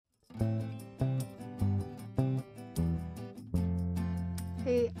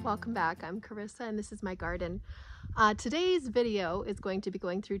Hey, welcome back. I'm Carissa and this is my garden. Today's video is going to be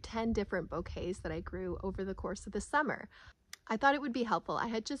going through 10 different bouquets that I grew over the course of the summer. I thought it would be helpful. I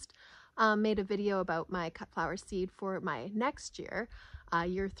had just made a video about my cut flower seed for my next year,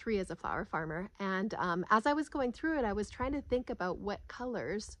 year 3 as a flower farmer. And as I was going through it, I was trying to think about what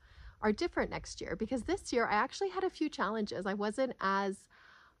colors are different next year, because this year I actually had a few challenges. I wasn't as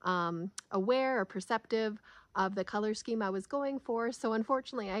aware or perceptive of the color scheme I was going for. So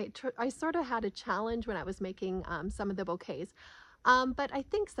unfortunately, I sort of had a challenge when I was making some of the bouquets. But I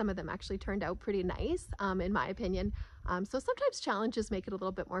think some of them actually turned out pretty nice, in my opinion. So sometimes challenges make it a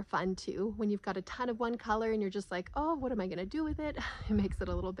little bit more fun too. When you've got a ton of one color and you're just like, oh, what am I going to do with it? It makes it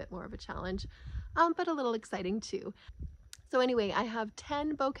a little bit more of a challenge, but a little exciting too. So anyway, I have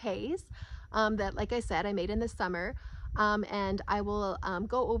 10 bouquets that, like I said, I made in the summer. And I will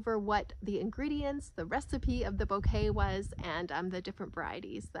go over what the ingredients, the recipe of the bouquet was, and the different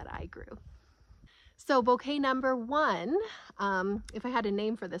varieties that I grew. So bouquet number 1, if I had a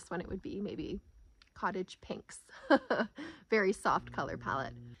name for this one, it would be maybe Cottage Pinks. Very soft color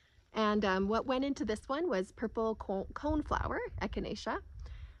palette. And what went into this one was purple coneflower, echinacea,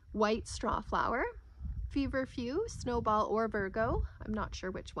 white straw flower, feverfew, snowball, or Virgo, I'm not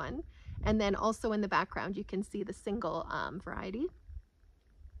sure which one. And then also in the background, you can see the single variety.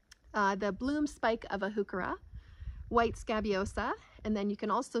 The bloom spike of a heuchera, white scabiosa, and then you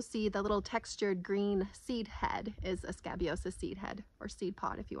can also see the little textured green seed head is a scabiosa seed head, or seed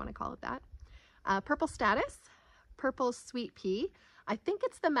pod if you want to call it that. Purple statice, purple sweet pea. I think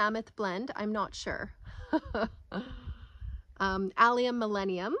it's the mammoth blend, I'm not sure. Allium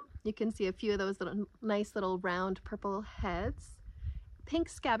millennium. You can see a few of those nice little round purple heads. Pink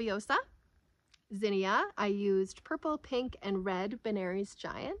scabiosa, zinnia. I used purple, pink, and red Benary's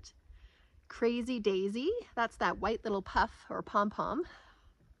giant. Crazy daisy, that's that white little puff or pom-pom.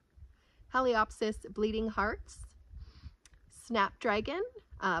 Heliopsis bleeding hearts. Snapdragon,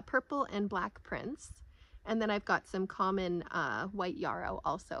 purple and black prince. And then I've got some common white yarrow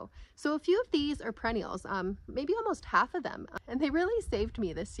also. So a few of these are perennials, maybe almost half of them, and they really saved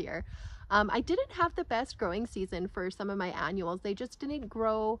me this year. I didn't have the best growing season for some of my annuals. They just didn't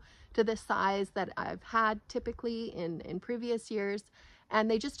grow to the size that I've had typically in previous years, and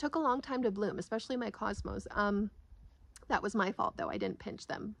they just took a long time to bloom, especially my cosmos. That was my fault though, I didn't pinch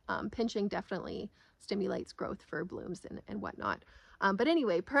them. Pinching definitely stimulates growth for blooms and whatnot. But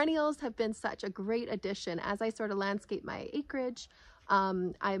anyway, perennials have been such a great addition as I sort of landscape my acreage.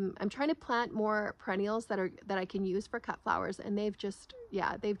 I'm trying to plant more perennials that I can use for cut flowers, and they've just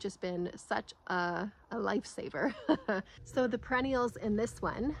been such a lifesaver. So the perennials in this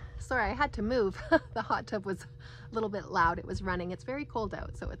one, sorry, I had to move. The hot tub was a little bit loud. It was running. It's very cold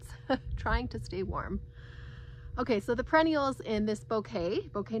out, so it's trying to stay warm. Okay, so the perennials in this bouquet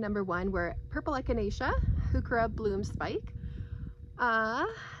number 1, were purple echinacea, heuchera bloom spike,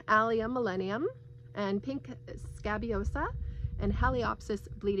 Allium millennium, and pink scabiosa, and Heliopsis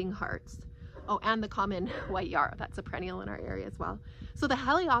bleeding hearts. Oh, and the common white yarrow, that's a perennial in our area as well. So the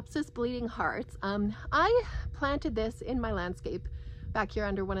Heliopsis bleeding hearts, I planted this in my landscape back here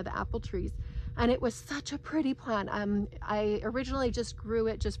under one of the apple trees, and it was such a pretty plant. I originally just grew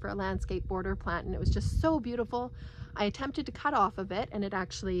it just for a landscape border plant, and it was just so beautiful. I attempted to cut off of it, and it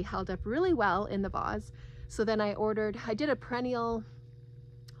actually held up really well in the vase. So then I did a perennial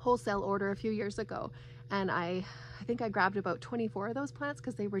wholesale order a few years ago, and I think I grabbed about 24 of those plants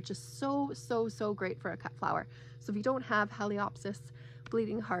because they were just so great for a cut flower. So if you don't have Heliopsis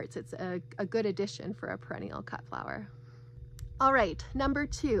bleeding hearts, it's a good addition for a perennial cut flower. All right, number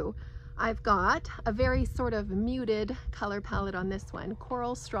 2, I've got a very sort of muted color palette on this one.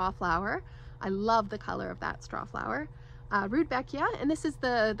 Coral straw flower. I love the color of that straw flower. Rudbeckia, and this is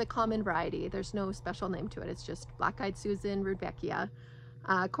the common variety. There's no special name to it. It's just black-eyed Susan, Rudbeckia.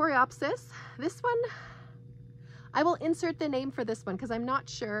 Coreopsis, this one, I will insert the name for this one because I'm not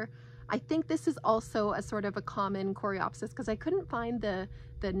sure. I think this is also a sort of a common Coreopsis because I couldn't find the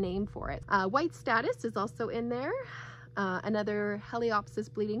name for it. White status is also in there. Another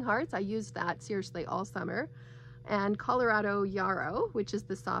Heliopsis bleeding hearts. I used that seriously all summer. And Colorado yarrow, which is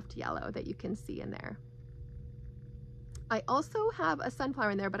the soft yellow that you can see in there. I also have a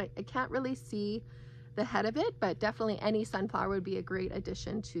sunflower in there, but I can't really see the head of it, but definitely any sunflower would be a great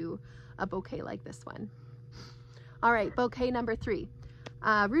addition to a bouquet like this one. All right, bouquet number 3.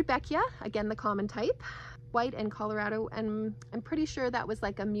 Rudbeckia, again the common type, white and Colorado, and I'm pretty sure that was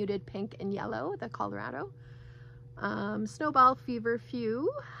like a muted pink and yellow, the Colorado. Snowball feverfew,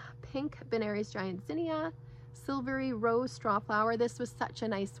 pink Benary's giant zinnia, silvery rose straw flower. This was such a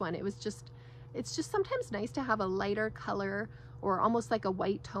nice one. It was just it's just sometimes nice to have a lighter color or almost like a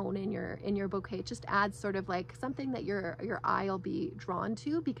white tone in your bouquet. It just adds sort of like something that your eye will be drawn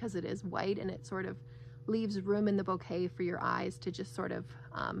to, because it is white, and it sort of leaves room in the bouquet for your eyes to just sort of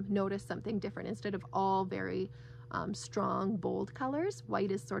notice something different instead of all very strong, bold colors.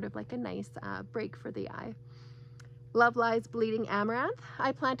 White is sort of like a nice break for the eye. Love Lies Bleeding Amaranth.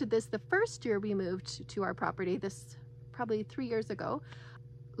 I planted this the first year we moved to our property, this probably 3 years ago.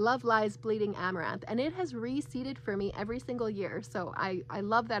 Love Lies Bleeding Amaranth, and it has reseeded for me every single year. So I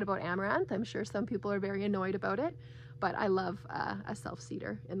love that about amaranth. I'm sure some people are very annoyed about it, but I love a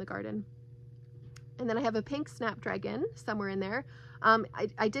self-seeder in the garden. And then I have a pink snapdragon somewhere in there.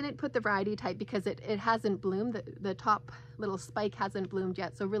 I didn't put the variety type because it hasn't bloomed. The top little spike hasn't bloomed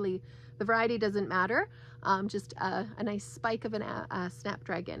yet, so really the variety doesn't matter. Just a nice spike of a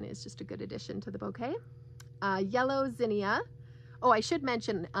snapdragon is just a good addition to the bouquet. Yellow zinnia. Oh, I should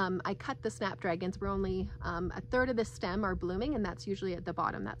mention, I cut the snapdragons. We're only a third of the stem are blooming, and that's usually at the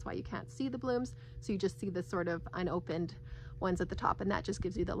bottom. That's why you can't see the blooms. So you just see the sort of unopened ones at the top, and that just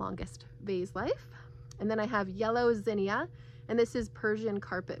gives you the longest vase life. And then I have yellow zinnia, and this is Persian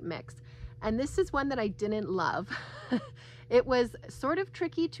carpet mix. And this is one that I didn't love. It was sort of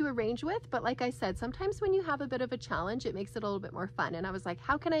tricky to arrange with, but like I said, sometimes when you have a bit of a challenge, it makes it a little bit more fun. And I was like,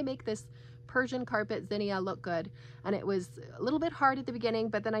 how can I make this Persian carpet zinnia look good? And it was a little bit hard at the beginning,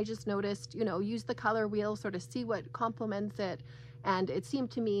 but then I just noticed, you know, use the color wheel, sort of see what complements it. And it seemed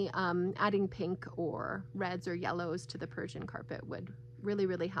to me adding pink or reds or yellows to the Persian carpet would really,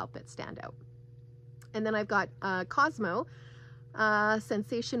 really help it stand out. And then I've got Cosmo,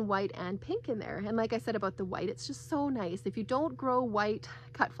 Sensation White and Pink in there. And like I said about the white, it's just so nice. If you don't grow white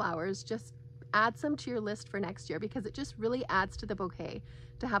cut flowers, just add some to your list for next year, because it just really adds to the bouquet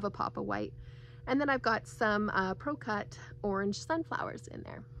to have a pop of white. And then I've got some Pro Cut orange sunflowers in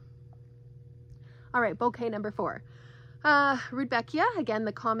there. All right, bouquet number 4. Rudbeckia, again,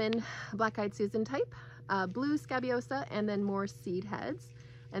 the common black-eyed Susan type, blue scabiosa, and then more seed heads.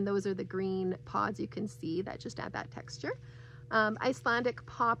 And those are the green pods you can see that just add that texture. Icelandic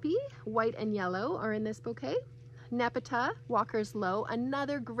poppy, white and yellow, are in this bouquet. Nepeta, Walker's Low,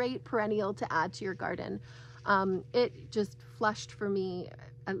 another great perennial to add to your garden. It just flushed for me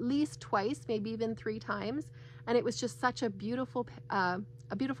at least twice, maybe even 3 times. And it was just such a beautiful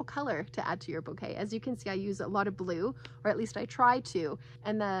color to add to your bouquet. As you can see, I use a lot of blue, or at least I try to,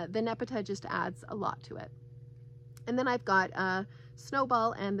 and the Nepeta just adds a lot to it. And then I've got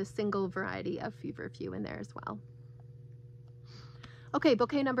Snowball and the single variety of Feverfew in there as well. Okay,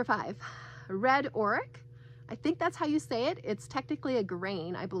 bouquet number 5, Red Auric. I think that's how you say it. It's technically a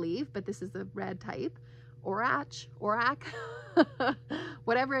grain, I believe, but this is the red type. Aurac,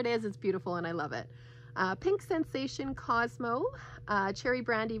 whatever it is, it's beautiful and I love it. Pink Sensation Cosmo, Cherry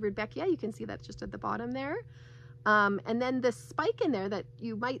Brandy Rudbeckia. You can see that's just at the bottom there. And then the spike in there that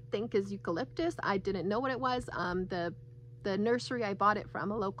you might think is eucalyptus, I didn't know what it was. The nursery I bought it from,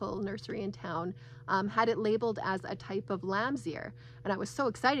 a local nursery in town, had it labeled as a type of lamb's ear. And I was so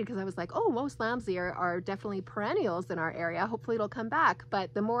excited because I was like, oh, most lamb's ear are definitely perennials in our area. Hopefully it'll come back.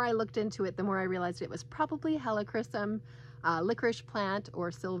 But the more I looked into it, the more I realized it was probably Helichrysum licorice plant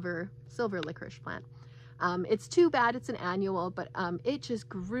or silver licorice plant. It's too bad it's an annual, but it just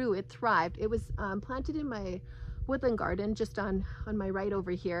grew, it thrived. It was planted in my woodland garden just on my right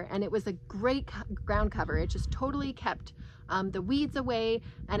over here, and it was a great ground cover. It just totally kept the weeds away,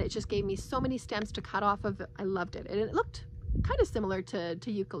 and it just gave me so many stems to cut off of. I loved it, and it looked kind of similar to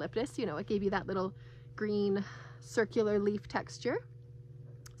eucalyptus. You know, it gave you that little green circular leaf texture.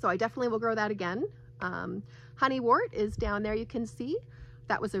 So I definitely will grow that again. Honeywort is down there, you can see.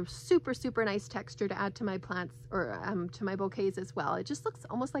 That was a super, super nice texture to add to my plants, or to my bouquets as well. It just looks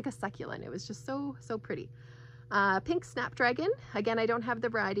almost like a succulent. It was just so, so pretty. Pink Snapdragon. Again, I don't have the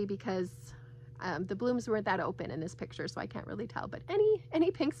variety because the blooms weren't that open in this picture, so I can't really tell, but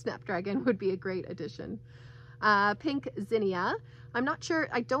any pink Snapdragon would be a great addition. Pink Zinnia. I'm not sure,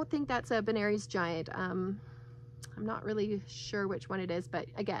 I don't think that's a Benary's Giant. I'm not really sure which one it is, but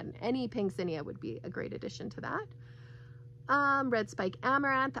again, any pink zinnia would be a great addition to that. Red Spike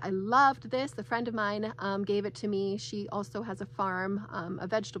Amaranth. I loved this. A friend of mine gave it to me. She also has a farm, a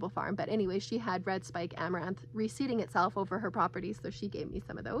vegetable farm, but anyway, she had Red Spike Amaranth reseeding itself over her property, so she gave me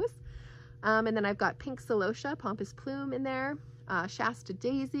some of those. And then I've got Pink Celosia, Pompous Plume in there. Shasta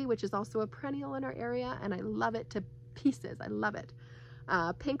Daisy, which is also a perennial in our area, and I love it to pieces. I love it.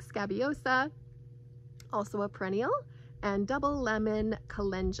 Pink Scabiosa, also a perennial, and Double Lemon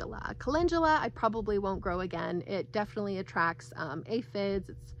Calendula. Calendula I probably won't grow again. It definitely attracts aphids.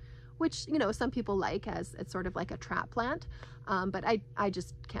 It's which, you know, some people like as it's sort of like a trap plant. But I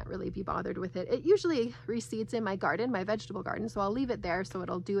just can't really be bothered with it. It usually reseeds in my garden, my vegetable garden, so I'll leave it there so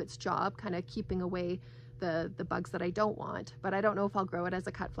it'll do its job, kind of keeping away the bugs that I don't want. But I don't know if I'll grow it as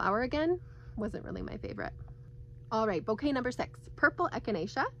a cut flower again. Wasn't really my favorite. All right, bouquet number 6, purple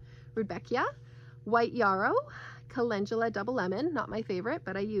echinacea, rudbeckia, white yarrow, calendula double lemon, not my favorite,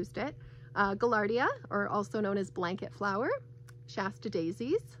 but I used it, gaillardia, or also known as blanket flower, Shasta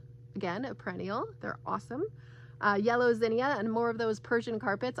daisies, again, a perennial, they're awesome, yellow zinnia, and more of those Persian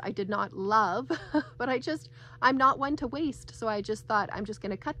carpets I did not love, but I'm not one to waste, so I just thought I'm just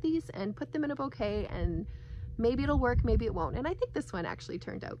going to cut these and put them in a bouquet, and maybe it'll work, maybe it won't, and I think this one actually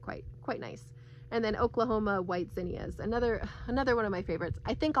turned out quite nice. And then Oklahoma white zinnias, another one of my favorites.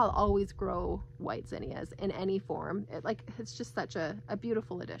 I think I'll always grow white zinnias in any form. It's just such a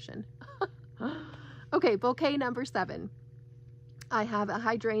beautiful addition. Okay, bouquet number 7. I have a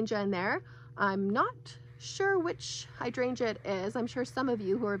hydrangea in there. I'm not sure which hydrangea it is. I'm sure some of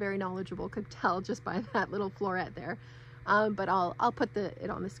you who are very knowledgeable could tell just by that little floret there. But I'll put it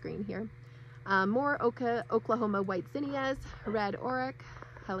on the screen here. More Oklahoma white zinnias, red oric,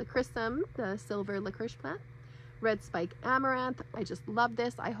 helichrysum, the silver licorice plant, red spike amaranth. I just love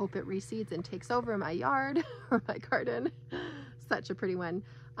this. I hope it reseeds and takes over my yard or my garden. Such a pretty one.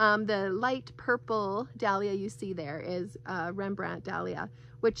 The light purple dahlia you see there is Rembrandt dahlia,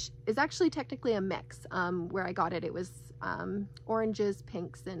 which is actually technically a mix. Where I got it, it was oranges,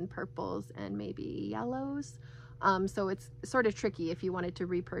 pinks, and purples, and maybe yellows. So it's sort of tricky if you wanted to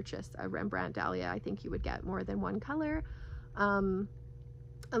repurchase a Rembrandt dahlia. I think you would get more than one color.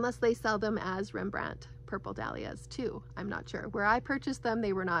 Unless they sell them as Rembrandt purple dahlias too. I'm not sure. Where I purchased them,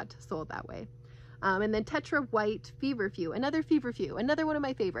 they were not sold that way. And then Tetra White Feverfew, another one of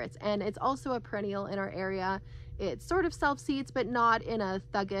my favorites. And it's also a perennial in our area. It sort of self-seeds, but not in a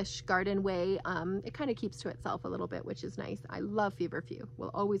thuggish garden way. It kind of keeps to itself a little bit, which is nice. I love Feverfew.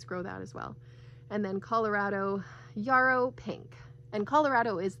 We'll always grow that as well. And then Colorado Yarrow Pink. And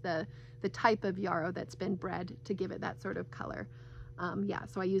Colorado is the type of yarrow that's been bred to give it that sort of color. Yeah,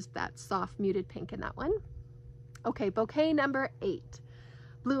 so I used that soft muted pink in that one. Okay, bouquet number 8.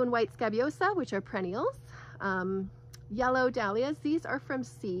 Blue and white scabiosa, which are perennials. Yellow dahlias, these are from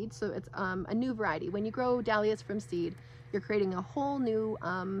seed, so it's a new variety. When you grow dahlias from seed, you're creating a whole new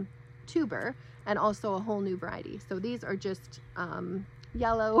tuber and also a whole new variety. So these are just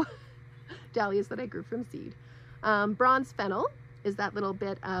yellow dahlias that I grew from seed. Bronze fennel is that little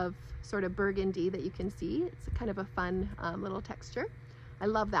bit of sort of burgundy that you can see. It's kind of a fun little texture. I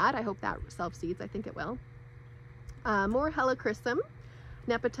love that. I hope that self-seeds. I think it will. More helichrysum,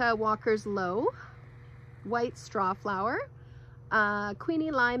 Nepeta Walker's Low, white straw flower,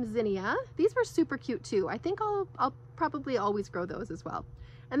 Queenie Lime Zinnia. These were super cute too. I think I'll probably always grow those as well.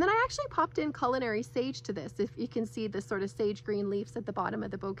 And then I actually popped in culinary sage to this. If you can see the sort of sage green leaves at the bottom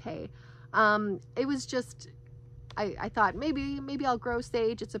of the bouquet. It was just, I thought maybe I'll grow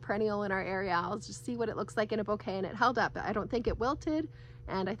sage. It's a perennial in our area. I'll just see what it looks like in a bouquet, and it held up. I don't think it wilted,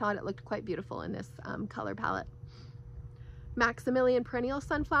 and I thought it looked quite beautiful in this color palette. Maximilian perennial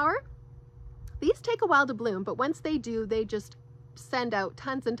sunflower. These take a while to bloom, but once they do, they just send out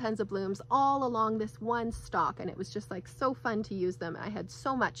tons and tons of blooms all along this one stalk, and it was just like so fun to use them. I had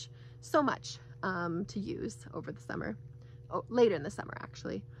so much to use over the summer, later in the summer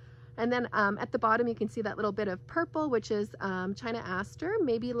actually. And then at the bottom you can see that little bit of purple, which is China Aster,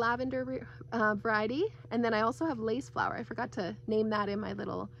 maybe lavender variety. And then I also have lace flower. I forgot to name that in my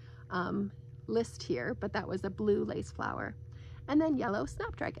little list here, but that was a blue lace flower. And then yellow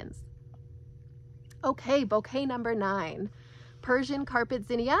snapdragons. Okay, bouquet number 9. Persian carpet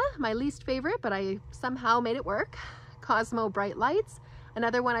zinnia, my least favorite, but I somehow made it work. Cosmo bright lights,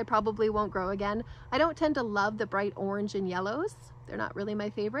 another one I probably won't grow again. I don't tend to love the bright orange and yellows. They're not really my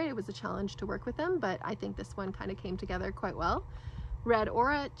favorite. It was a challenge to work with them, but I think this one kind of came together quite well. Red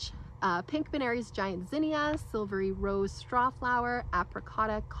orange, pink Benary's giant zinnia, silvery rose straw flower,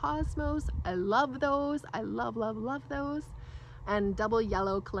 apricota cosmos. I love those. I love those. And double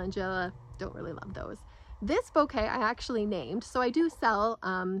yellow calendula. Don't really love those. This bouquet I actually named, so I do sell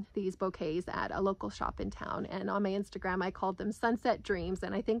these bouquets at a local shop in town, and on my Instagram I called them Sunset Dreams,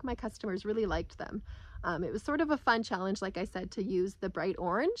 and I think my customers really liked them. It was sort of a fun challenge, like I said, to use the bright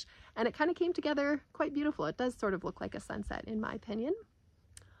orange, and it kind of came together quite beautiful. It does sort of look like a sunset in my opinion.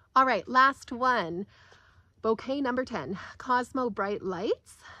 All right, last one. Bouquet number 10, Cosmo Bright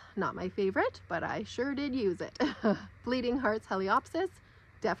Lights. Not my favorite, but I sure did use it. Bleeding Hearts Heliopsis.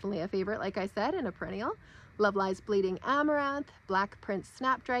 Definitely a favorite, like I said, and a perennial. Love Lies Bleeding Amaranth, Black Prince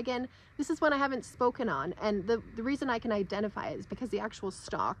Snapdragon. This is one I haven't spoken on, and the reason I can identify it is because the actual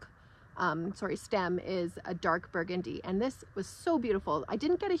stalk stem is a dark burgundy, and this was so beautiful. I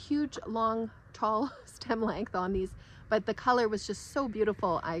didn't get a huge, long, tall stem length on these, but the color was just so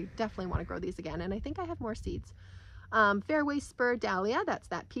beautiful. I definitely want to grow these again, and I think I have more seeds. Fairway Spur Dahlia, that's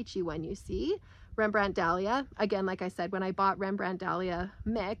that peachy one you see. Rembrandt Dahlia, again, like I said, when I bought Rembrandt Dahlia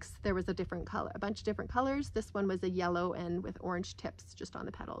mix, there was a different color, a bunch of different colors. This one was a yellow and with orange tips just on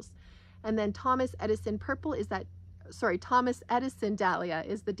the petals. And then Thomas Edison Purple is that, sorry, Thomas Edison Dahlia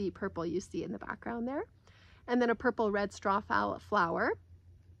is the deep purple you see in the background there. And then a purple red straw flower.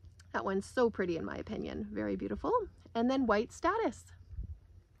 That one's so pretty in my opinion, very beautiful. And then White Status.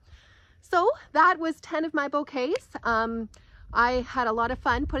 So that was 10 of my bouquets. I had a lot of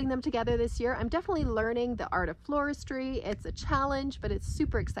fun putting them together this year. I'm definitely learning the art of floristry. It's a challenge, but it's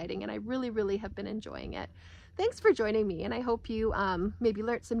super exciting, and I really have been enjoying it. Thanks for joining me, and I hope you maybe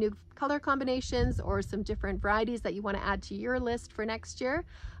learned some new color combinations or some different varieties that you want to add to your list for next year.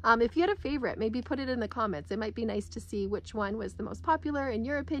 If you had a favorite, maybe put it in the comments. It might be nice to see which one was the most popular in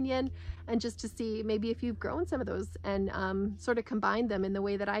your opinion, and just to see maybe if you've grown some of those and sort of combined them in the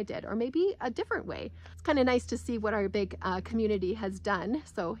way that I did, or maybe a different way. It's kind of nice to see what our big community has done.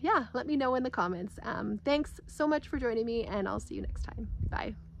 So yeah, let me know in the comments. Thanks so much for joining me, and I'll see you next time.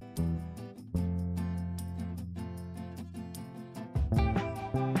 Bye.